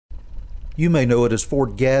You may know it as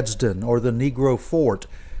Fort Gadsden or the Negro Fort.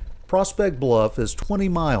 Prospect Bluff is 20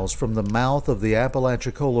 miles from the mouth of the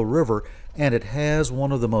Apalachicola River, and it has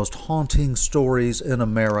one of the most haunting stories in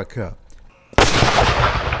America.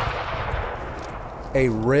 A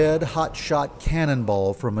red hot-shot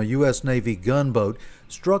cannonball from a U.S. Navy gunboat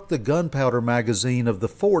struck the gunpowder magazine of the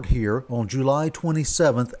fort here on July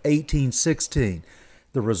 27, 1816.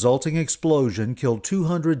 The resulting explosion killed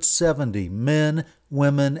 270 men,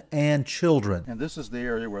 women, and children. And this is the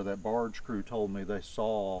area where that barge crew told me they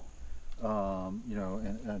saw, a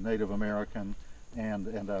Native American and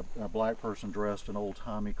a black person dressed in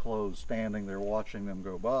old-timey clothes standing there watching them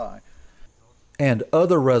go by. And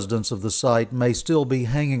other residents of the site may still be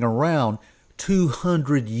hanging around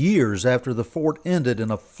 200 years after the fort ended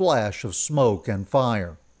in a flash of smoke and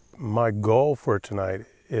fire. My goal for tonight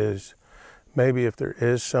is maybe if there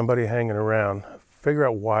is somebody hanging around, figure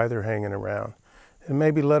out why they're hanging around, and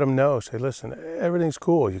maybe let them know. Say, listen, everything's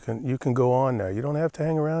cool. You can go on now. You don't have to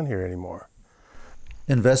hang around here anymore.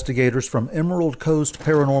 Investigators from Emerald Coast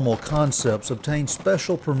Paranormal Concepts obtained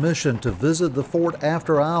special permission to visit the fort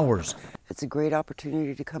after hours. It's a great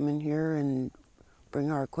opportunity to come in here and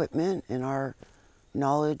bring our equipment and our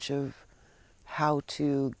knowledge of how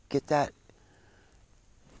to get that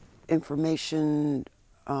information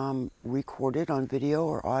recorded on video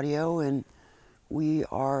or audio, and we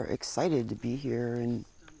are excited to be here. And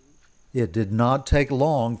it did not take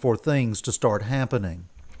long for things to start happening.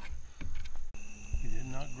 You did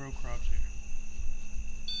not grow crops here.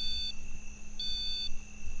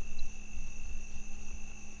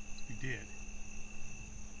 You did.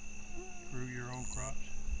 You grew your own crops.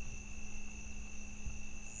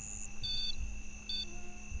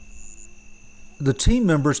 The team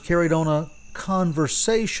members carried on a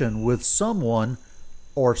conversation with someone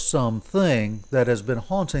or something that has been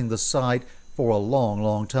haunting the site for a long,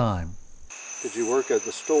 long time. Did you work at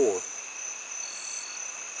the store?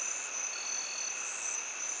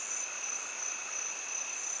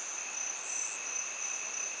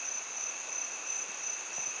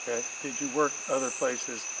 Okay. Did you work other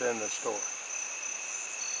places than the store?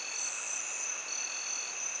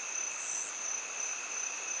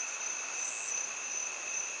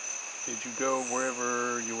 Did you go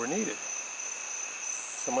wherever you were needed?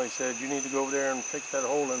 Somebody said you need to go over there and fix that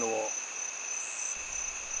hole in the wall.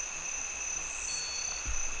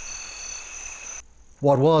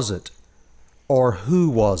 What was it? Or who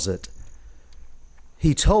was it?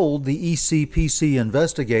 He told the ECPC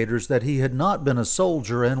investigators that he had not been a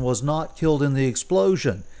soldier and was not killed in the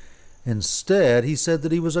explosion. Instead, he said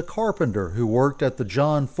that he was a carpenter who worked at the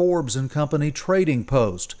John Forbes and Company trading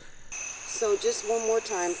post. so just one more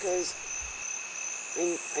time, because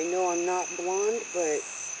I know I'm not blonde, but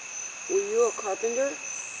were you a carpenter?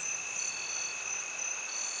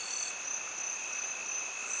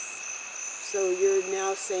 So you're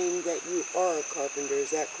now saying that you are a carpenter, is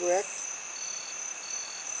that correct?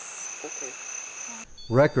 Okay.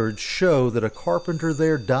 Records show that a carpenter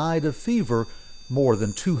there died of fever more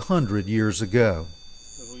than 200 years ago.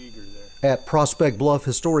 At Prospect Bluff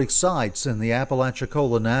Historic Sites in the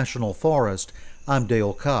Apalachicola National Forest, I'm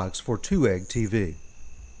Dale Cox for 2 Egg TV.